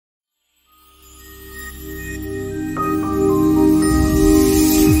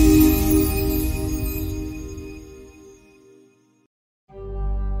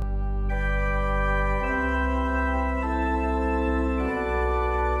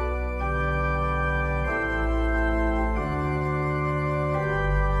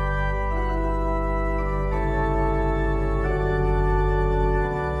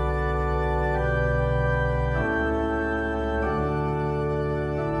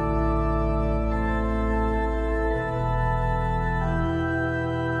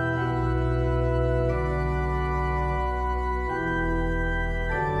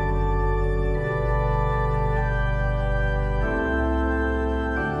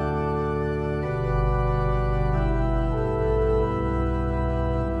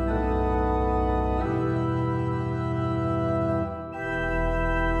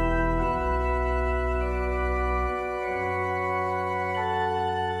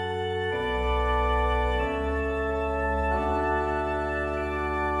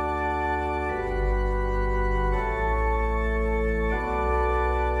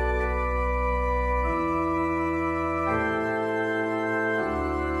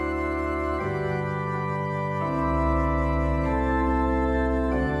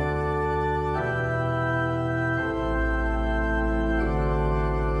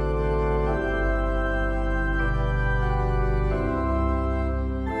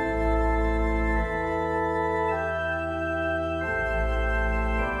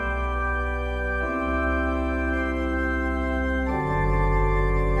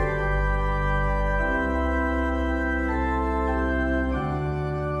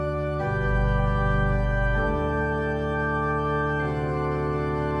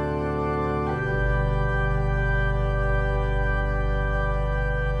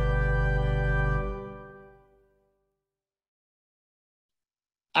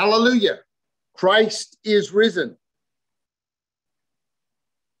Hallelujah. Christ is risen.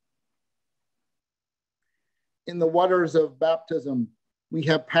 In the waters of baptism, we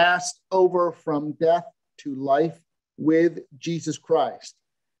have passed over from death to life with Jesus Christ,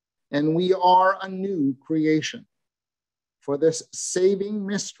 and we are a new creation. For this saving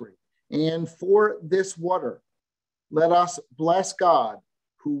mystery and for this water, let us bless God,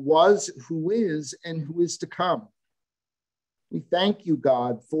 who was, who is, and who is to come. We thank you,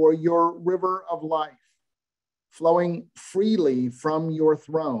 God, for your river of life, flowing freely from your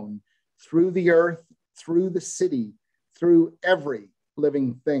throne, through the earth, through the city, through every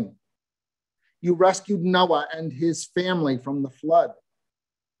living thing. You rescued Noah and his family from the flood.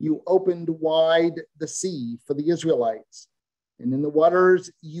 You opened wide the sea for the Israelites. And in the waters,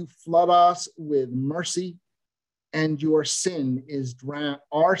 you flood us with mercy, and our sin is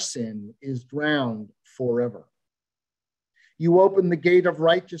drowned forever. You open the gate of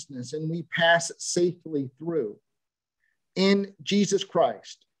righteousness, and we pass safely through. In Jesus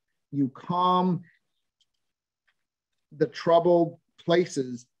Christ, you calm the troubled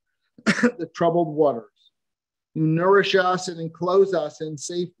places, the troubled waters. You nourish us and enclose us in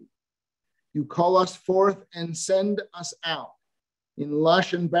safety. You call us forth and send us out. In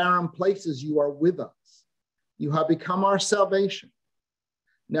lush and barren places, you are with us. You have become our salvation.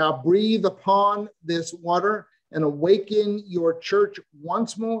 Now breathe upon this water and awaken your church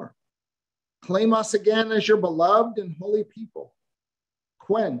once more. Claim us again as your beloved and holy people.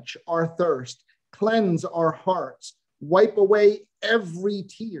 Quench our thirst, cleanse our hearts, wipe away every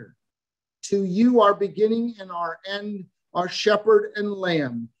tear. To you, our beginning and our end, our shepherd and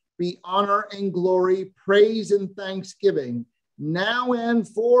lamb, be honor and glory, praise and thanksgiving, now and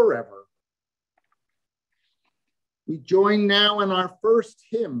forever. We join now in our first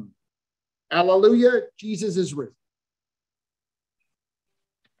hymn. Alleluia, Jesus is risen.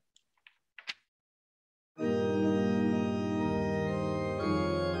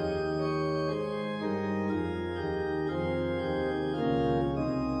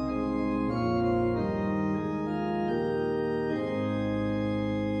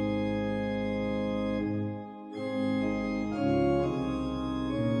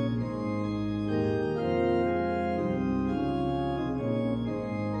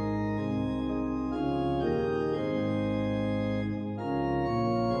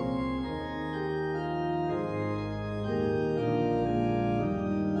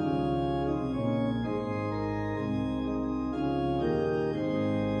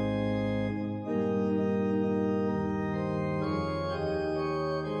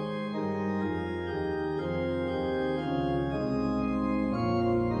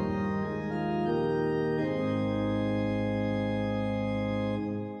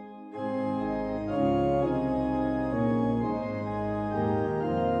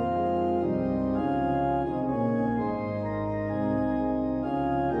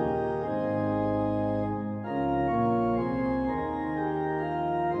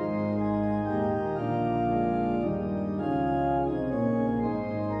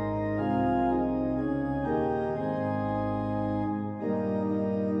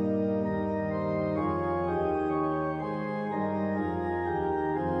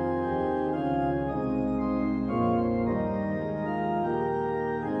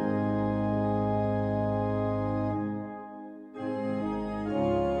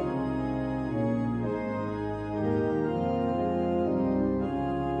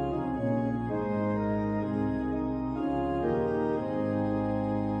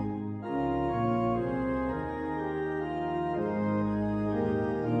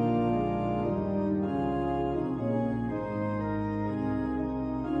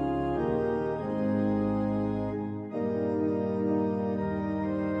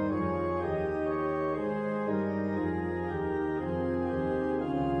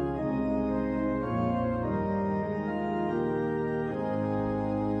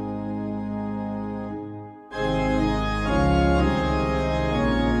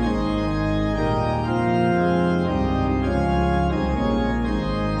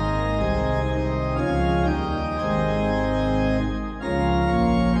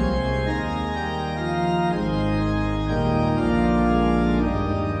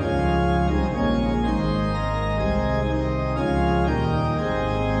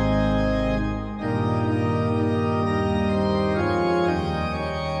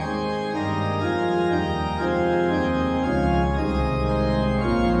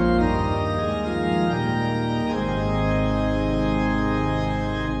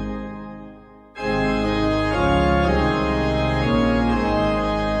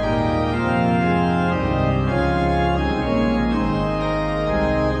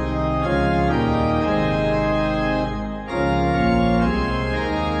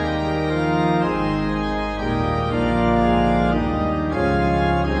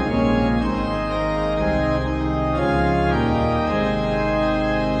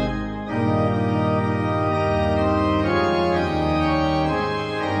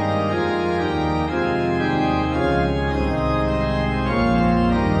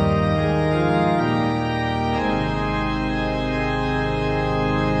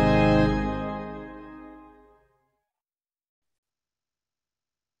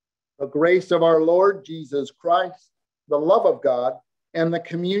 The grace of our Lord Jesus Christ, the love of God, and the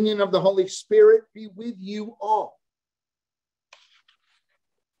communion of the Holy Spirit be with you all.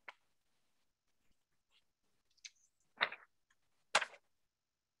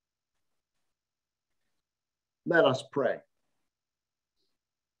 Let us pray.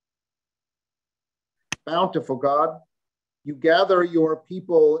 Bountiful God, you gather your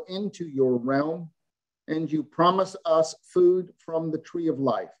people into your realm, and you promise us food from the tree of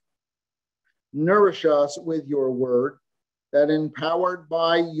life. Nourish us with your word, that empowered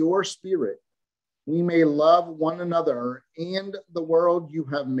by your Spirit, we may love one another and the world you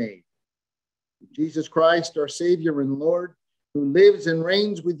have made. Jesus Christ, our Savior and Lord, who lives and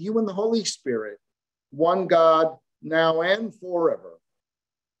reigns with you in the Holy Spirit, one God, now and forever.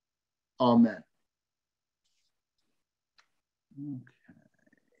 Amen. Okay.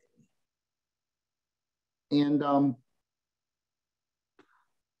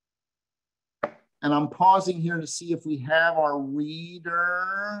 And I'm pausing here to see if we have our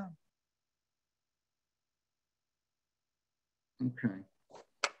reader. Okay.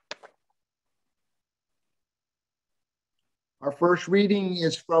 Our first reading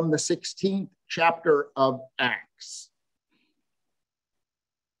is from the 16th chapter of Acts.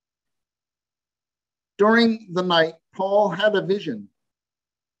 During the night, Paul had a vision.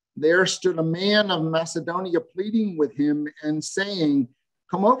 There stood a man of Macedonia pleading with him and saying,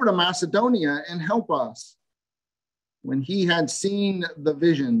 "Come over to Macedonia and help us." When he had seen the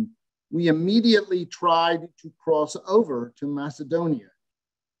vision, we immediately tried to cross over to Macedonia,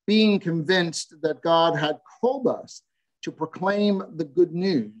 being convinced that God had called us to proclaim the good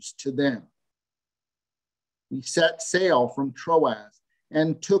news to them. We set sail from Troas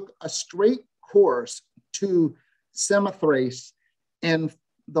and took a straight course to Samothrace, and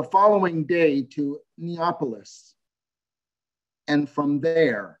the following day to Neapolis, and from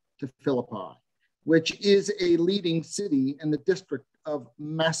there to Philippi, which is a leading city in the district of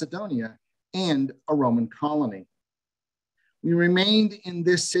Macedonia and a Roman colony. We remained in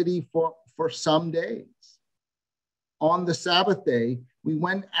this city for some days. On the Sabbath day, we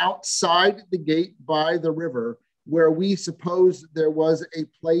went outside the gate by the river, where we supposed there was a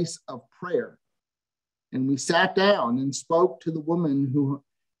place of prayer. And we sat down and spoke to the woman who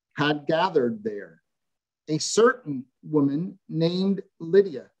had gathered there, a certain woman named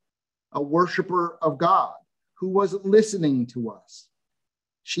Lydia, a worshiper of God, who was listening to us.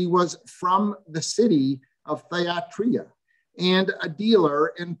 She was from the city of Thyatira and a dealer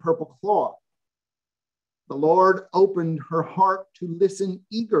in purple cloth. The Lord opened her heart to listen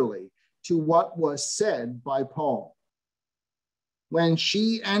eagerly to what was said by Paul. When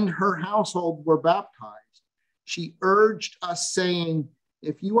she and her household were baptized, she urged us, saying,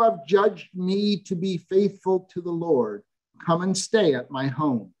 "If you have judged me to be faithful to the Lord, come and stay at my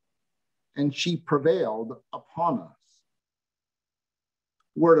home." And she prevailed upon us.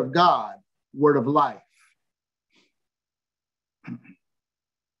 Word of God, word of life.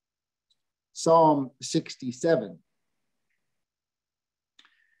 Psalm 67.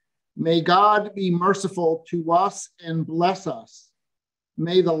 May God be merciful to us and bless us.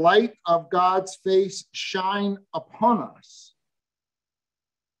 May the light of God's face shine upon us.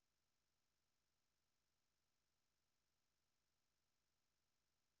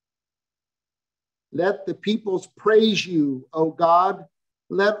 Let the peoples praise you, O God.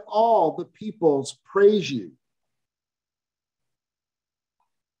 Let all the peoples praise you.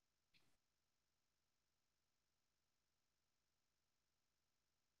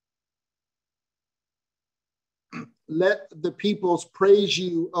 Let the peoples praise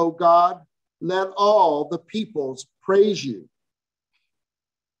you, O God. Let all the peoples praise you.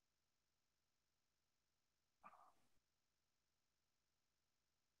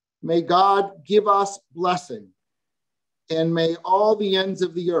 May God give us blessing, and may all the ends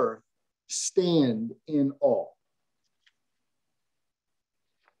of the earth stand in awe.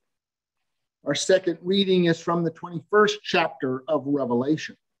 Our second reading is from the 21st chapter of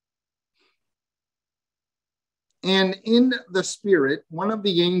Revelation. And in the Spirit, one of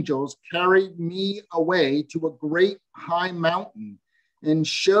the angels carried me away to a great high mountain and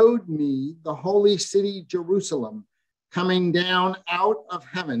showed me the holy city Jerusalem coming down out of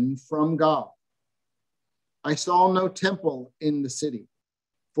heaven from God. I saw no temple in the city,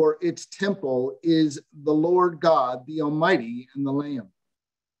 for its temple is the Lord God, the Almighty, and the Lamb.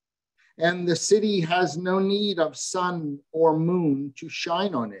 And the city has no need of sun or moon to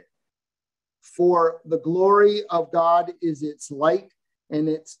shine on it, for the glory of God is its light, and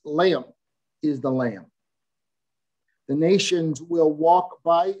its lamp is the Lamb. The nations will walk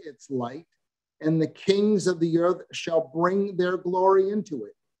by its light, and the kings of the earth shall bring their glory into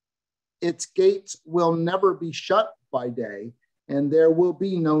it. Its gates will never be shut by day, and there will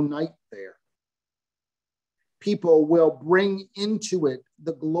be no night there. People will bring into it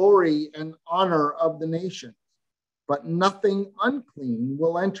the glory and honor of the nations, but nothing unclean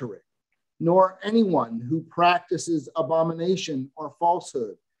will enter it, nor anyone who practices abomination or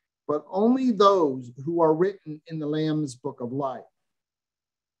falsehood, but only those who are written in the Lamb's book of life.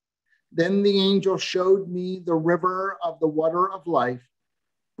 Then the angel showed me the river of the water of life,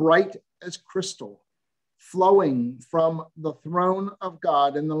 bright as crystal, flowing from the throne of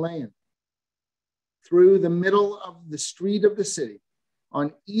God and the Lamb. Through the middle of the street of the city,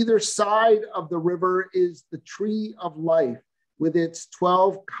 on either side of the river, is the tree of life with its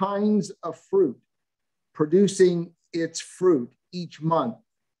 12 kinds of fruit, producing its fruit each month.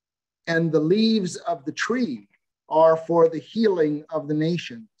 And the leaves of the tree are for the healing of the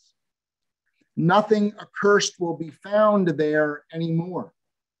nations. Nothing accursed will be found there anymore,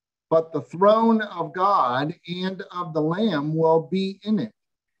 but the throne of God and of the Lamb will be in it,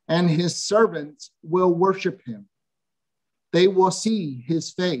 and his servants will worship him. They will see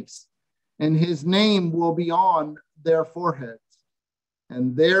his face, and his name will be on their foreheads.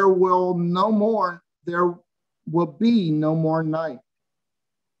 And there will be no more night.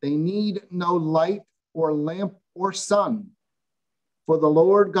 They need no light or lamp or sun, for the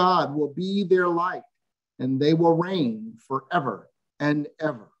Lord God will be their light, and they will reign forever and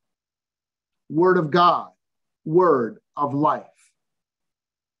ever. Word of God, word of life.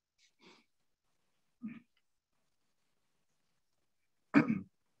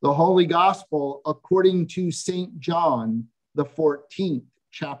 The Holy Gospel according to St. John, the 14th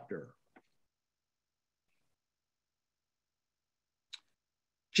chapter.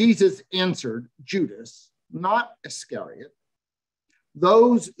 Jesus answered Judas, not Iscariot,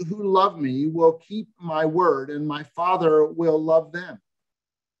 "Those who love me will keep my word, and my Father will love them.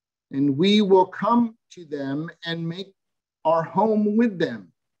 And we will come to them and make our home with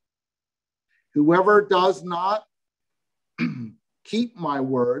them. Whoever does not keep my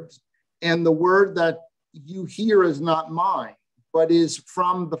words, and the word that you hear is not mine, but is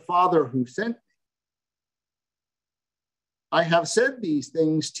from the Father who sent me. I have said these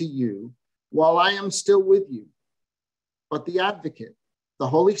things to you while I am still with you. But the advocate, the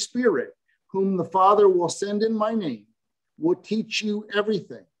Holy Spirit, whom the Father will send in my name, will teach you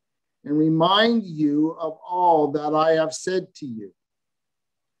everything and remind you of all that I have said to you.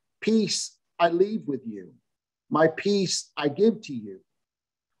 Peace I leave with you. My peace I give to you.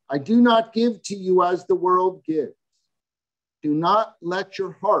 I do not give to you as the world gives. Do not let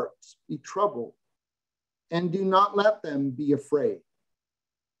your hearts be troubled, and do not let them be afraid.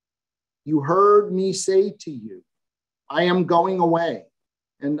 You heard me say to you, I am going away,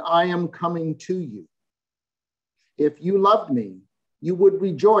 and I am coming to you. If you loved me, you would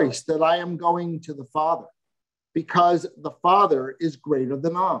rejoice that I am going to the Father, because the Father is greater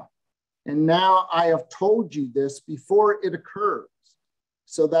than I. And now I have told you this before it occurs,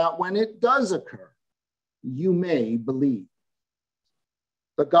 so that when it does occur, you may believe.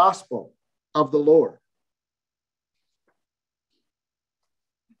 The Gospel of the Lord.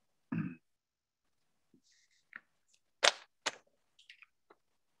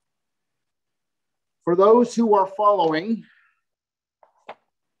 For those who are following,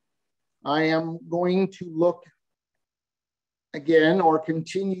 I am going to look again, or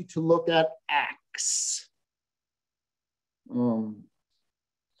continue to look at Acts.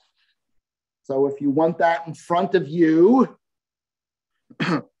 So if you want that in front of you,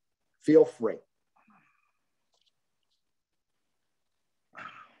 feel free.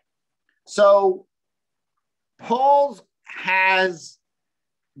 So Paul has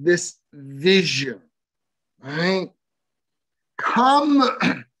this vision, right? Come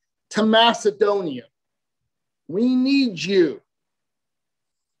to Macedonia. We need you.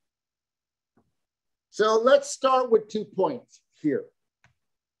 So let's start with 2 points here.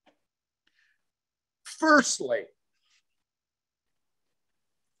 Firstly,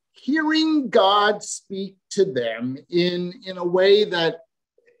 hearing God speak to them in a way that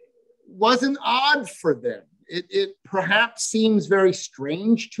wasn't odd for them. It perhaps seems very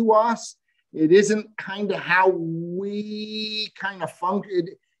strange to us. It isn't kind of how we kind of function.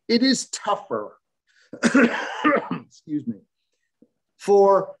 It is tougher. Excuse me,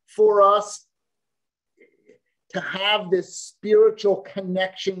 for us to have this spiritual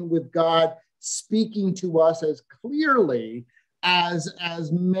connection with God, speaking to us as clearly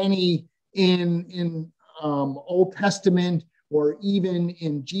as many in Old Testament or even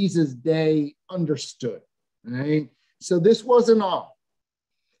in Jesus' day understood. Right? So this wasn't all.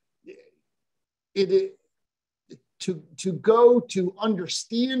 to go to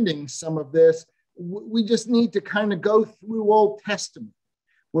understanding some of this, we just need to kind of go through Old Testament,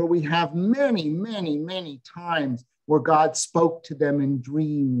 where we have many, many, many times where God spoke to them in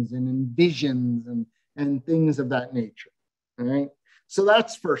dreams and in visions and things of that nature. All right. So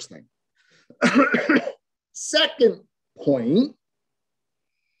that's first thing. Second point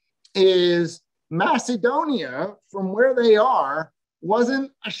is Macedonia, from where they are,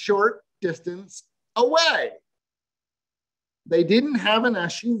 wasn't a short distance away. They didn't have an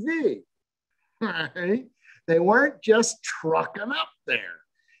SUV. Right? They weren't just trucking up there.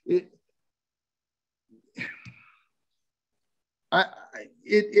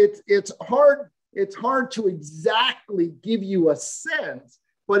 It's hard to exactly give you a sense,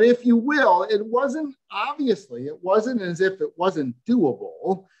 but if you will, it wasn't as if it wasn't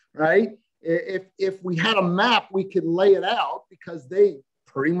doable, right? If we had a map, we could lay it out because they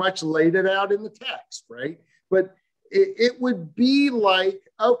pretty much laid it out in the text, right? But it would be like,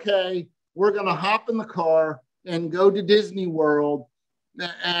 okay, we're going to hop in the car and go to Disney World,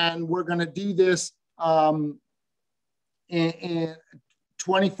 and we're going to do this in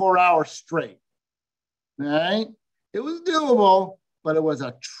 24 hours straight, right? It was doable, but it was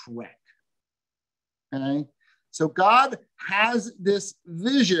a trek, okay? So God has this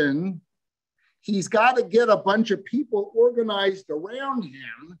vision. He's got to get a bunch of people organized around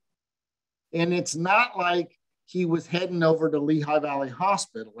him, and it's not like he was heading over to Lehigh Valley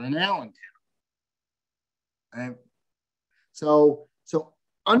Hospital in Allentown. Okay? So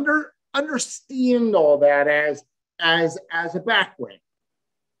understand all that as a background.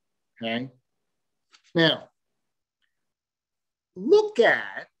 Okay. Now, look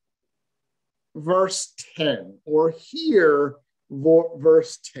at verse 10, or hear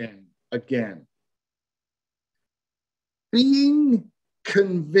verse 10 again. Being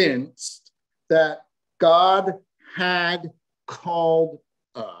convinced that God had called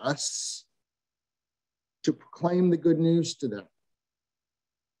us to proclaim the good news to them.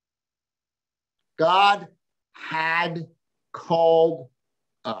 God had called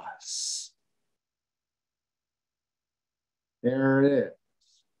us. There it is.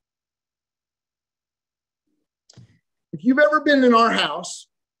 If you've ever been in our house,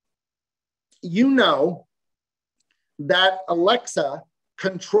 you know that Alexa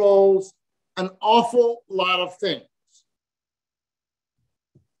controls an awful lot of things.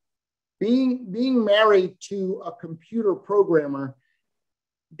 Being married to a computer programmer,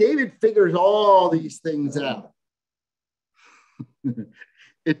 David figures all these things out.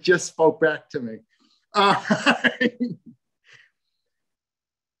 It just spoke back to me.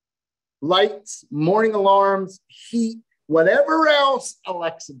 Lights, morning alarms, heat, whatever else,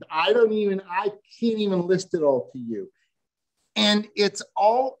 Alexa, I can't even list it all to you. And it's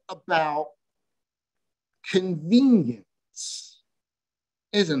all about convenience,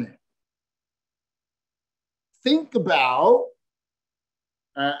 isn't it? Think about,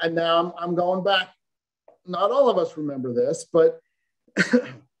 and now I'm going back, not all of us remember this, but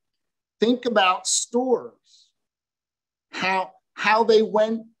think about stores, how they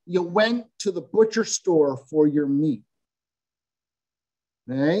you went to the butcher store for your meat,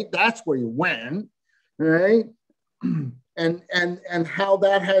 right? That's where you went, right? And how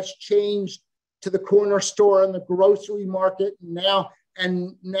that has changed to the corner store and the grocery market now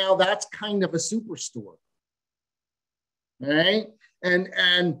that's kind of a superstore, right?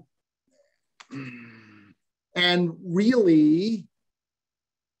 And really,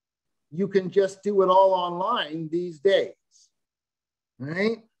 you can just do it all online these days,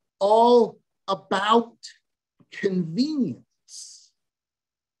 right? All about convenience.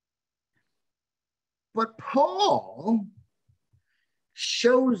 But Paul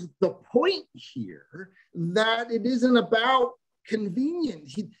shows the point here that it isn't about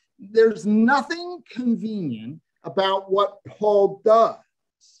convenience. There's nothing convenient about what Paul does.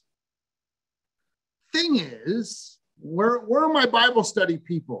 Thing is, where are my Bible study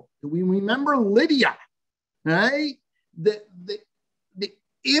people? Do we remember Lydia, right? The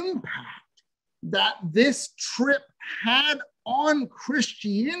impact that this trip had on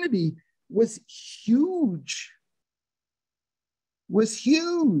Christianity was huge.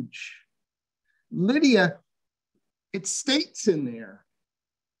 Lydia, it states in there,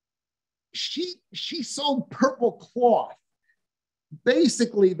 she sold purple cloth.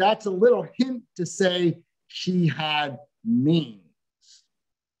 Basically, that's a little hint to say she had means.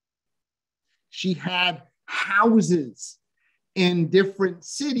 She had houses in different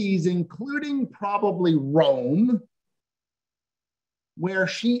cities, including probably Rome, where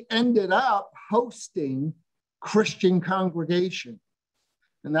she ended up hosting Christian congregation.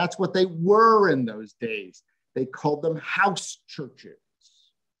 And that's what they were in those days. They called them house churches.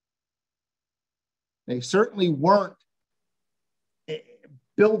 They certainly weren't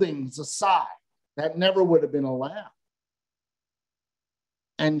buildings aside. That never would have been allowed.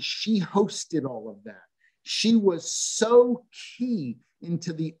 And she hosted all of that. She was so key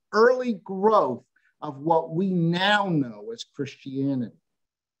into the early growth of what we now know as Christianity.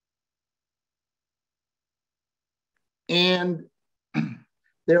 And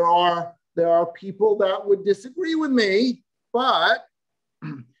there are people that would disagree with me, but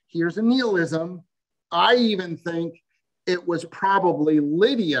here's a nihilism. I even think it was probably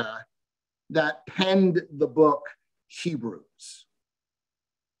Lydia that penned the book Hebrews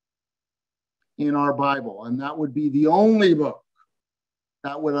in our Bible. And that would be the only book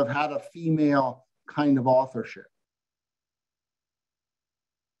that would have had a female kind of authorship.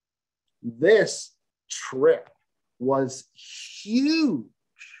 This trip was huge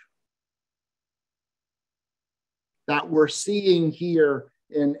that we're seeing here,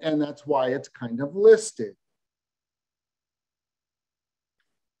 and that's why it's kind of listed.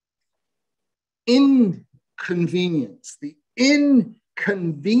 Inconvenience, the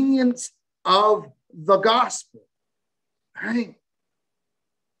inconvenience of the gospel, right?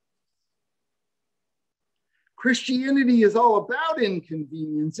 Christianity is all about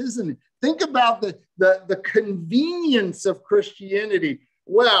inconvenience, isn't it? Think about the convenience of Christianity.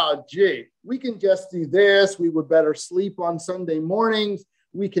 Well, gee, we can just do this. We would better sleep on Sunday mornings.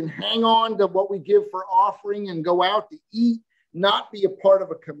 We can hang on to what we give for offering and go out to eat, not be a part of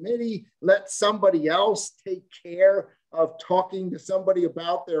a committee, let somebody else take care of talking to somebody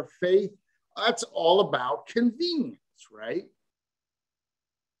about their faith. That's all about convenience, right?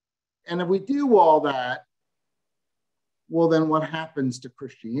 And if we do all that, well, then what happens to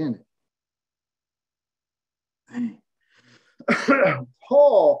Christianity?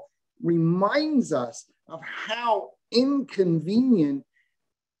 Paul reminds us of how inconvenient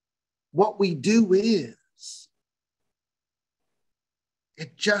what we do is.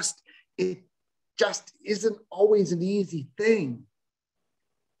 It just isn't always an easy thing,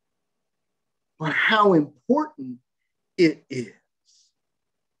 but how important it is.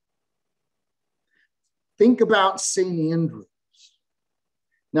 Think about St. Andrews.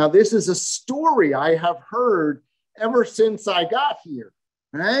 Now, this is a story I have heard ever since I got here,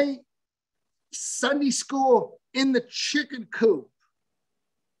 right? Sunday school in the chicken coop,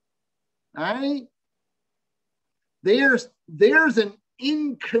 right? There's an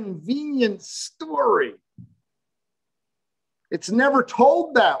inconvenient story. It's never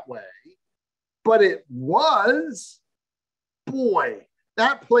told that way, but it was. Boy,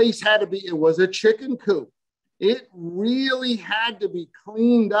 that place had to be, it was a chicken coop. It really had to be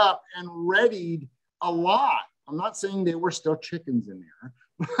cleaned up and readied a lot. I'm not saying there were still chickens in there,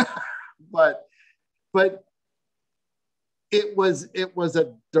 but it was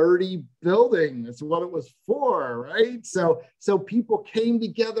a dirty building. That's what it was for, right? So people came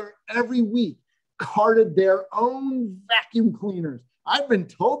together every week, carted their own vacuum cleaners. I've been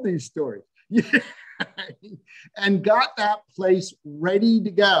told these stories. And got that place ready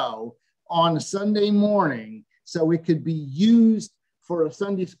to go on a Sunday morning so it could be used for a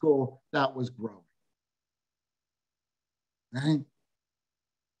Sunday school that was growing. Right?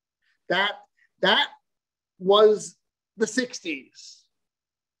 That was the 60s.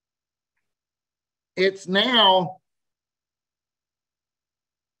 It's now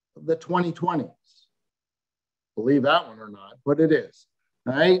the 2020s. Believe that one or not, but it is,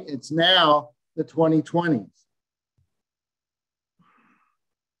 right? It's now the 2020s.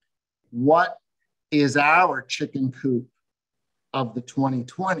 What is our chicken coop of the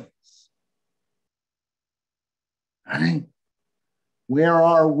 2020s? Right? Where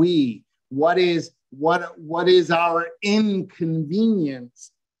are we? What is our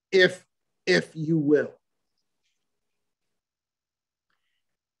inconvenience, if you will?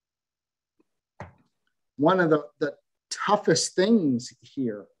 One of the toughest things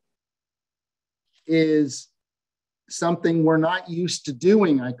here is something we're not used to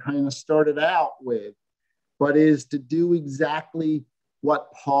doing. I kind of started out with, but is to do exactly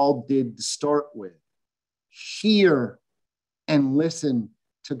what Paul did to start with. Hear and listen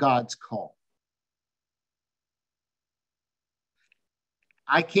to God's call.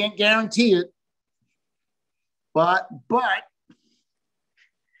 I can't guarantee it, but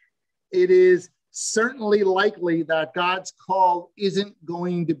it is certainly likely that God's call isn't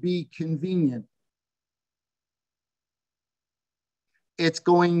going to be convenient. It's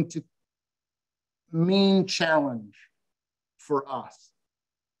going to mean challenge for us.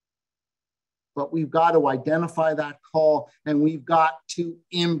 But we've got to identify that call and we've got to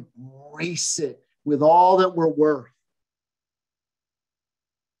embrace it with all that we're worth.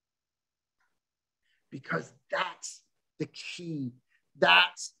 Because that's the key.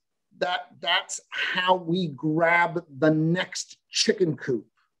 That's how we grab the next chicken coop.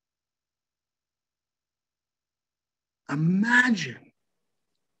 Imagine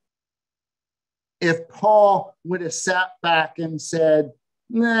if Paul would have sat back and said,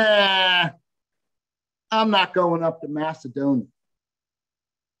 nah, I'm not going up to Macedonia.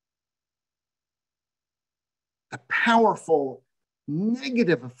 The powerful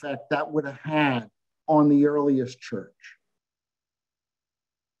negative effect that would have had on the earliest church.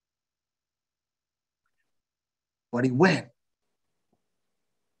 But he went.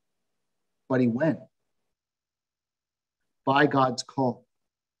 By God's call.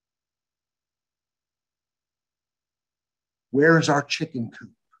 Where is our chicken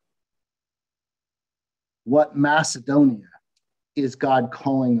coop? What Macedonia is God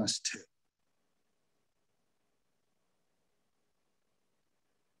calling us to?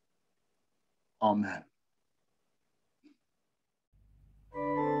 Amen.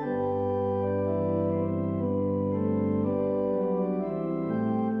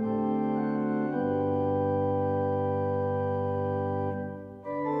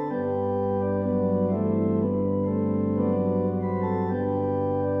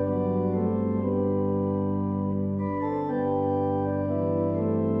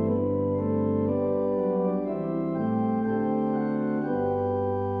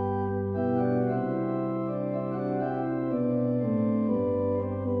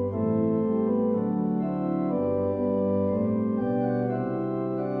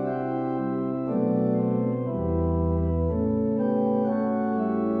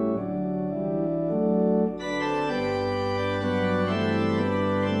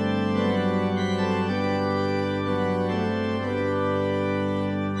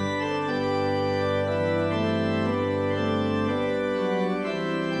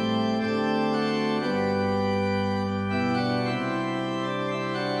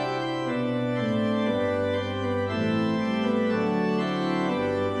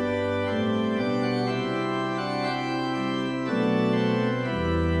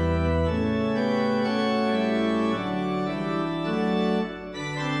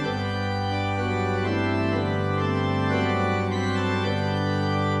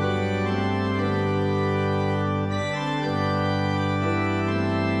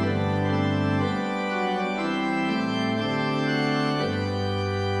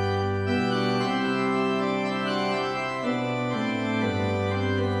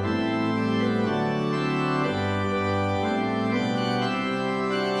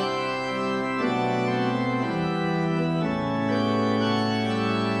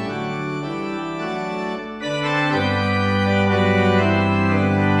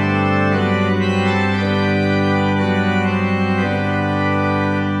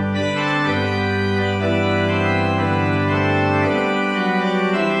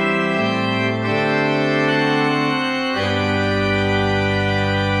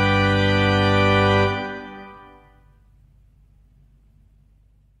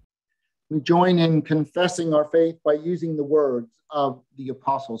 We join in confessing our faith by using the words of the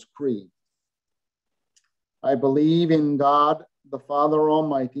Apostles' Creed. I believe in God, the Father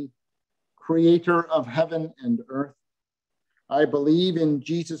Almighty, creator of heaven and earth. I believe in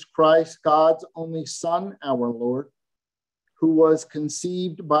Jesus Christ, God's only Son, our Lord, who was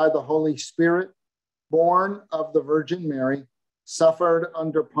conceived by the Holy Spirit, born of the Virgin Mary, suffered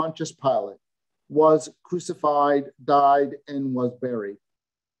under Pontius Pilate, was crucified, died, and was buried.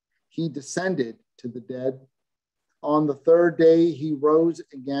 He descended to the dead. On the third day, he rose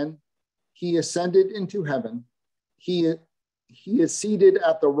again. He ascended into heaven. He is seated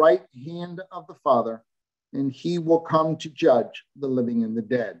at the right hand of the Father, and he will come to judge the living and the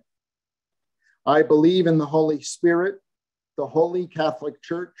dead. I believe in the Holy Spirit, the Holy Catholic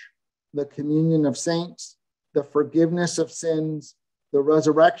Church, the communion of saints, the forgiveness of sins, the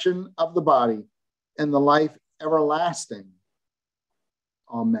resurrection of the body, and the life everlasting.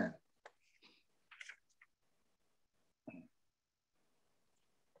 Amen.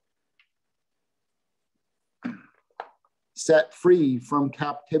 Set free from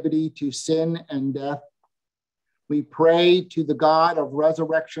captivity to sin and death, we pray to the God of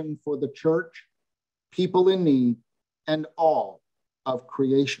resurrection for the church, people in need, and all of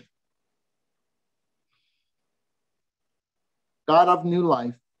creation. God of new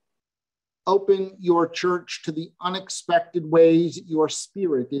life, open your church to the unexpected ways your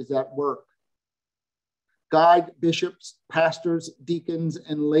Spirit is at work. Guide bishops, pastors, deacons,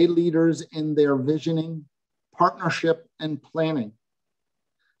 and lay leaders in their visioning, partnership, and planning.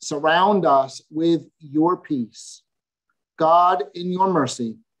 Surround us with your peace. God, in your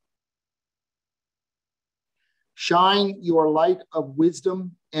mercy, shine your light of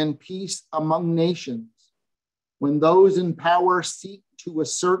wisdom and peace among nations. When those in power seek to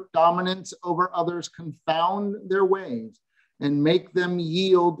assert dominance over others, confound their ways and make them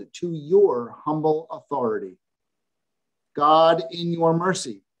yield to your humble authority. God, in your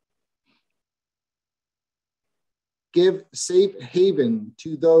mercy, give safe haven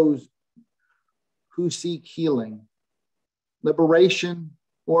to those who seek healing, liberation,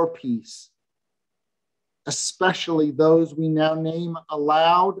 or peace, especially those we now name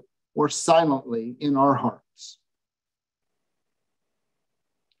aloud or silently in our hearts.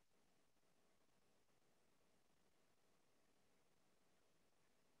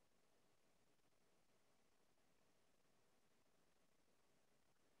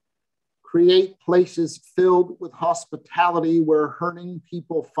 Create places filled with hospitality where hurting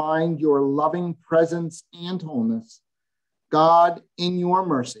people find your loving presence and wholeness. God, in your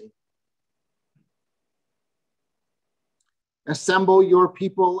mercy, assemble your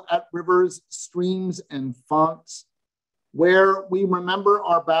people at rivers, streams, and fonts, where we remember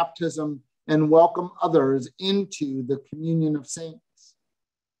our baptism and welcome others into the communion of saints.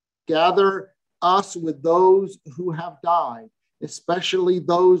 Gather us with those who have died, especially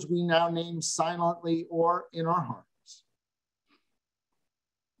those we now name silently or in our hearts.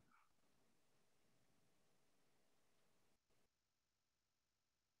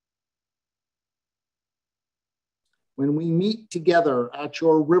 When we meet together at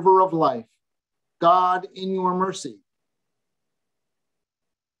your river of life, God, in your mercy,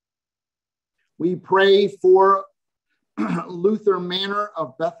 we pray for Luther Manor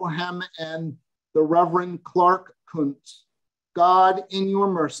of Bethlehem and the Reverend Clark Kuntz. God, in your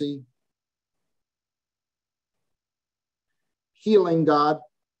mercy, healing God,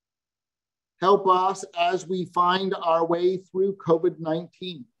 help us as we find our way through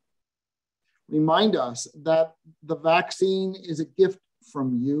COVID-19. Remind us that the vaccine is a gift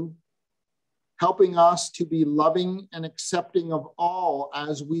from you, helping us to be loving and accepting of all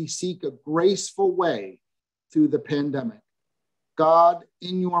as we seek a graceful way through the pandemic. God,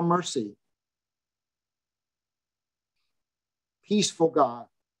 in your mercy, peaceful God,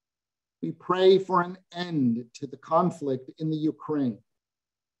 we pray for an end to the conflict in the Ukraine.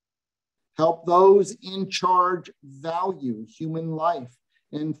 Help those in charge value human life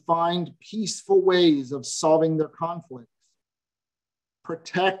and find peaceful ways of solving their conflicts.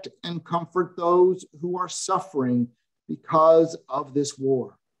 Protect and comfort those who are suffering because of this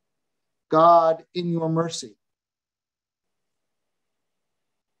war. God, in your mercy.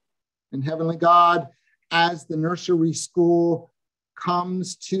 And Heavenly God, as the nursery school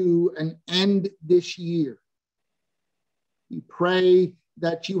comes to an end this year, we pray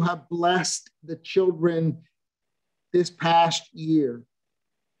that you have blessed the children this past year,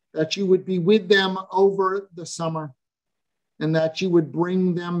 that you would be with them over the summer, and that you would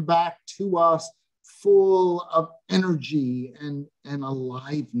bring them back to us full of energy and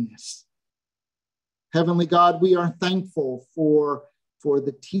aliveness. Heavenly God, we are thankful for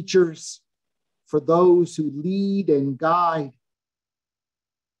the teachers, for those who lead and guide.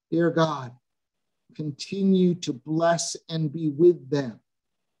 Dear God, continue to bless and be with them.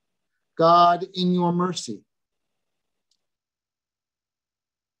 God, in your mercy.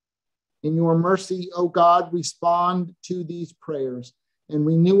 In your mercy, O God, respond to these prayers and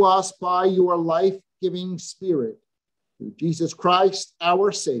renew us by your life-giving Spirit. Through Jesus Christ,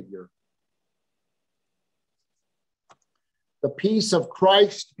 our Savior. The peace of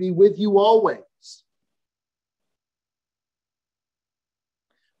Christ be with you always.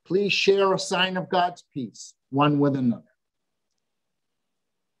 Please share a sign of God's peace, one with another.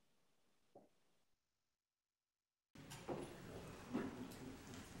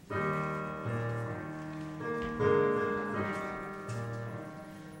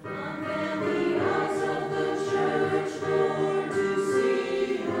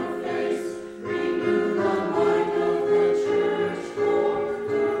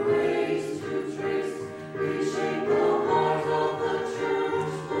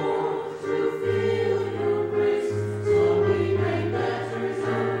 So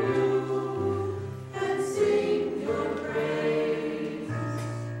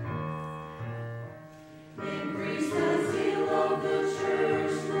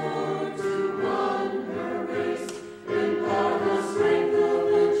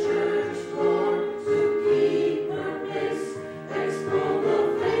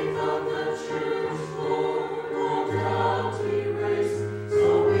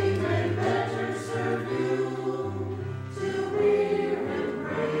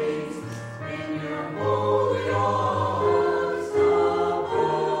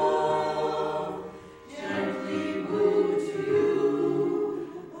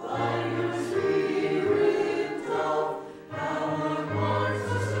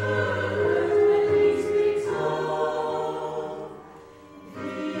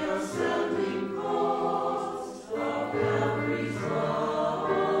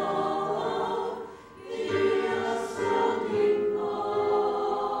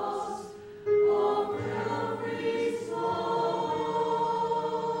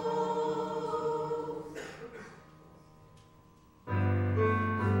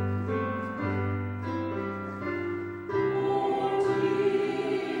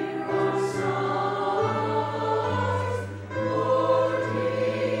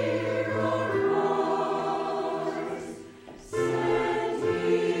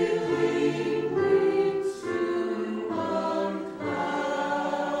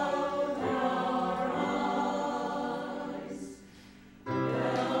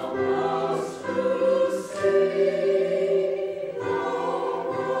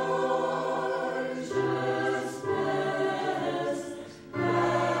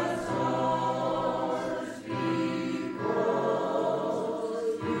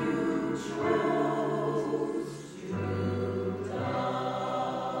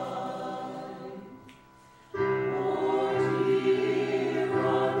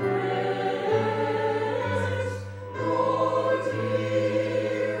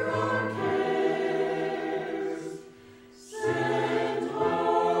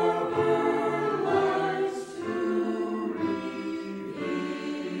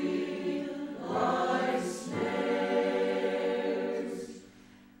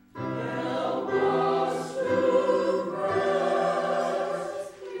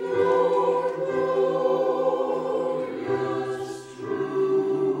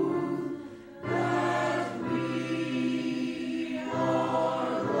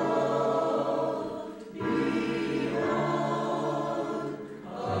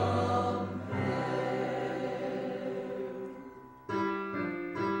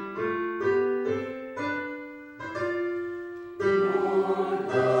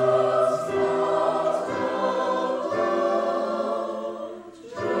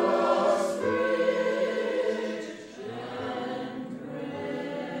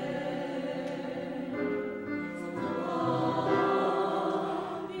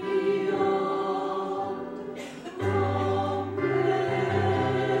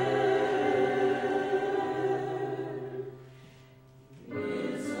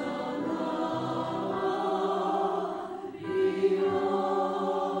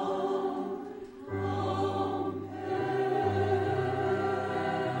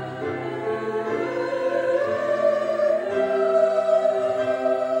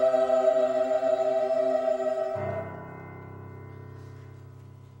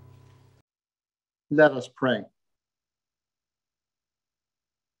Let us pray.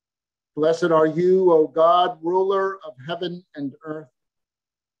 Blessed are you, O God, ruler of heaven and earth.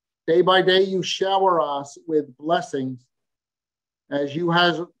 Day by day you shower us with blessings as you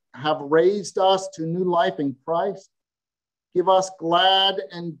have raised us to new life in Christ. Give us glad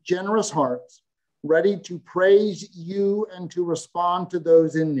and generous hearts, ready to praise you and to respond to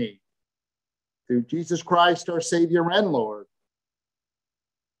those in need. Through Jesus Christ, our Savior and Lord.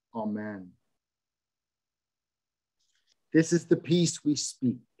 Amen. This is the peace we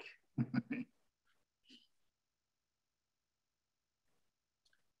speak.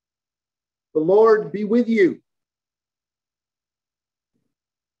 The Lord be with you.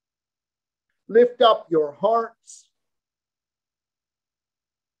 Lift up your hearts.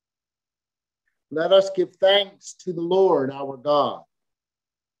 Let us give thanks to the Lord our God.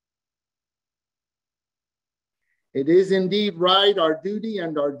 It is indeed right, our duty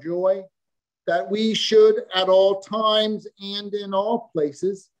and our joy, that we should at all times and in all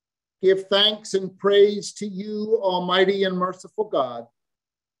places give thanks and praise to you, Almighty and merciful God,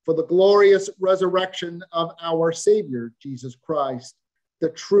 for the glorious resurrection of our Savior, Jesus Christ, the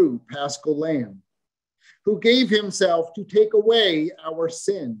true Paschal Lamb, who gave himself to take away our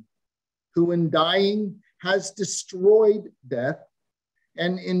sin, who in dying has destroyed death,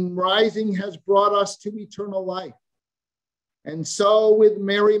 and in rising has brought us to eternal life. And so with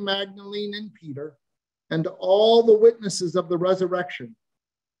Mary Magdalene and Peter, and all the witnesses of the resurrection,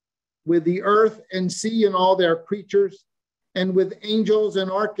 with the earth and sea and all their creatures, and with angels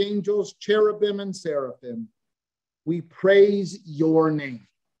and archangels, cherubim and seraphim, we praise your name.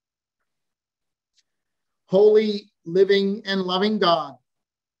 Holy, living, and loving God,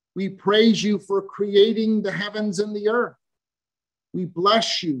 we praise you for creating the heavens and the earth. We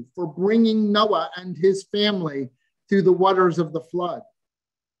bless you for bringing Noah and his family through the waters of the flood,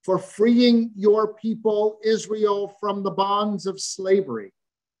 for freeing your people, Israel, from the bonds of slavery,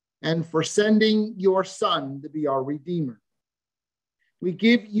 and for sending your Son to be our Redeemer. We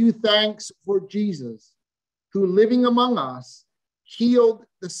give you thanks for Jesus, who living among us, healed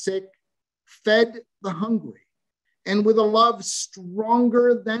the sick, fed the hungry, and with a love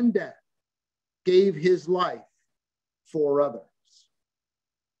stronger than death, gave his life for others.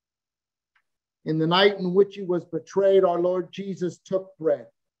 In the night in which he was betrayed, our Lord Jesus took bread,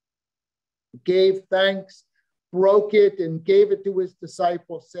 gave thanks, broke it, and gave it to his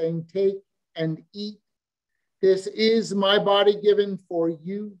disciples, saying, "Take and eat. This is my body given for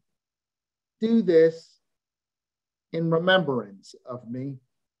you. Do this in remembrance of me."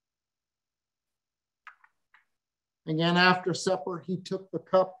 Again, after supper, he took the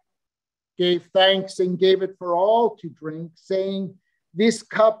cup, gave thanks, and gave it for all to drink, saying, "This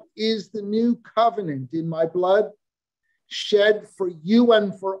cup is the new covenant in my blood, shed for you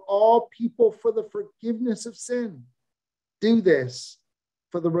and for all people for the forgiveness of sin. Do this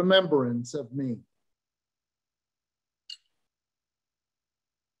for the remembrance of me."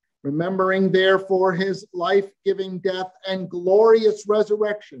 Remembering, therefore, his life-giving death and glorious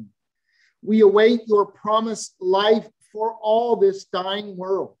resurrection, we await your promised life for all this dying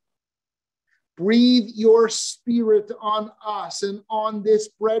world. Breathe your Spirit on us and on this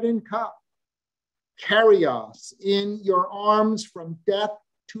bread and cup. Carry us in your arms from death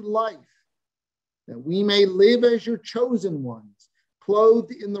to life, that we may live as your chosen ones,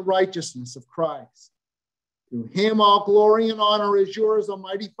 clothed in the righteousness of Christ. Through him all glory and honor is yours,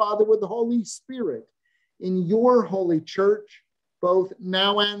 Almighty Father, with the Holy Spirit, in your holy church, both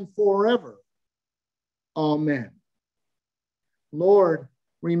now and forever. Amen. Lord,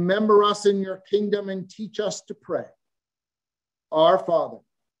 remember us in your kingdom and teach us to pray. Our Father,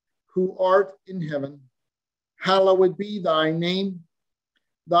 who art in heaven, hallowed be thy name.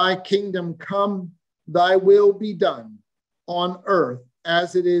 Thy kingdom come, thy will be done, on earth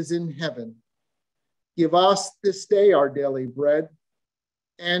as it is in heaven. Give us this day our daily bread,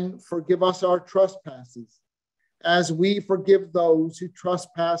 and forgive us our trespasses, as we forgive those who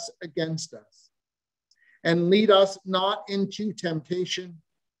trespass against us. And lead us not into temptation,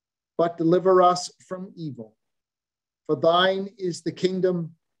 but deliver us from evil. For thine is the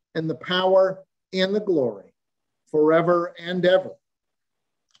kingdom and the power and the glory forever and ever.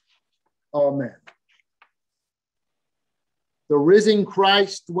 Amen. The risen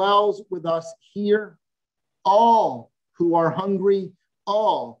Christ dwells with us here. All who are hungry,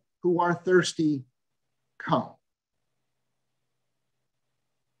 all who are thirsty, come.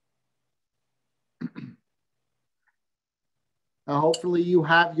 Now, hopefully you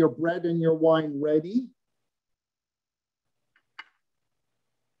have your bread and your wine ready.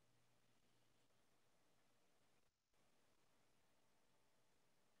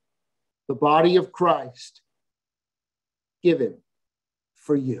 the body of Christ given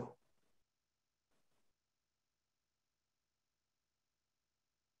for you.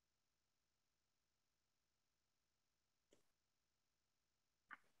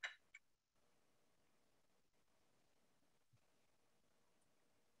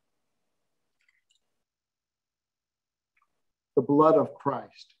 The blood of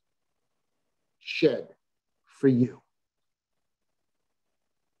Christ shed for you.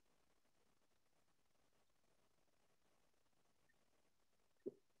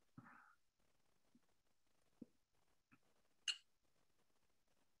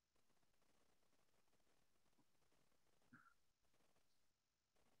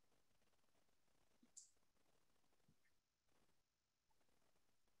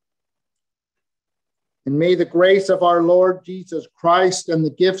 And may the grace of our Lord Jesus Christ and the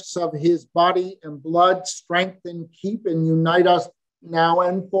gifts of his body and blood strengthen, keep, and unite us now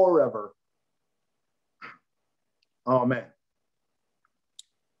and forever. Amen.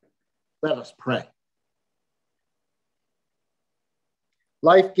 Let us pray.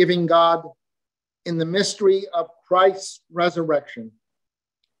 Life-giving God, in the mystery of Christ's resurrection,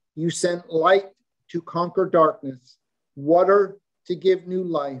 you sent light to conquer darkness, water to give new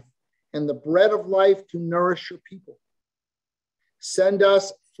life, and the bread of life to nourish your people. Send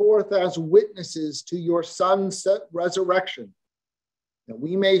us forth as witnesses to your Son's resurrection, that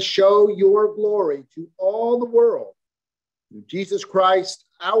we may show your glory to all the world. Through Jesus Christ,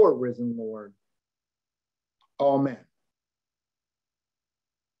 our risen Lord. Amen.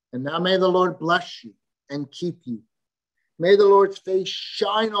 And now may the Lord bless you and keep you. May the Lord's face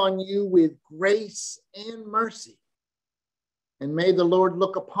shine on you with grace and mercy. And may the Lord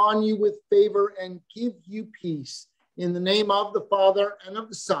look upon you with favor and give you peace. In the name of the Father, and of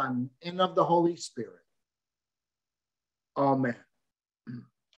the Son, and of the Holy Spirit. Amen.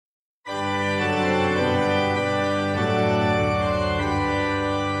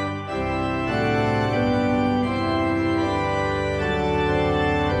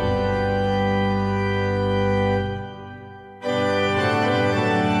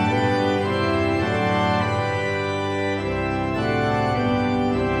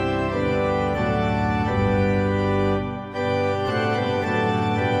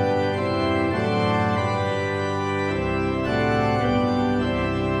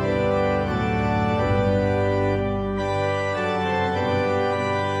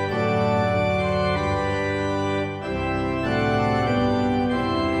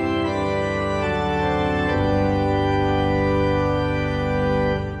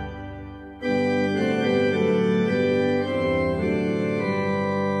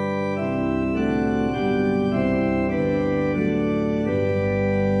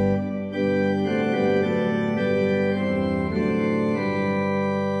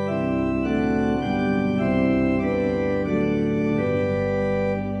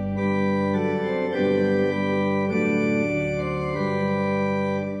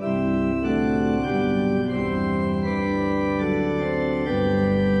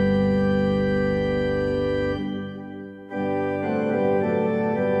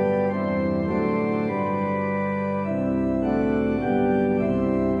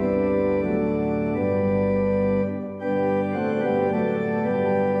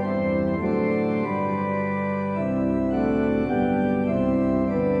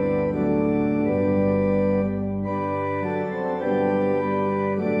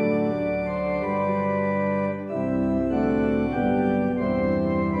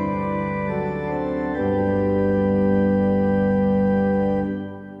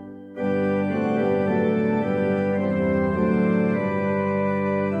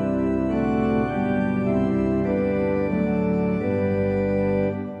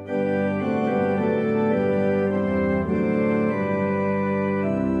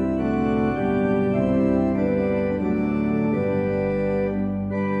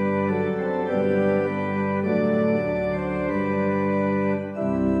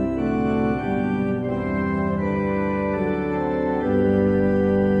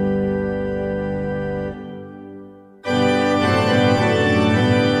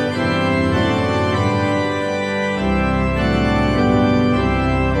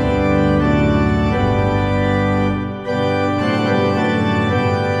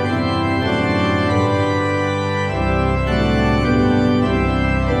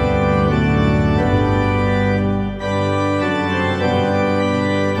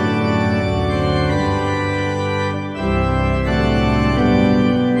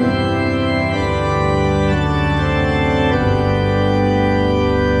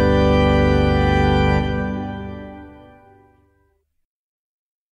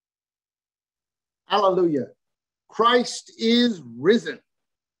 Hallelujah. Christ is risen.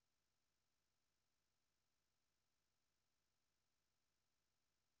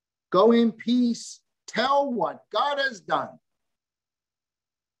 Go in peace. Tell what God has done.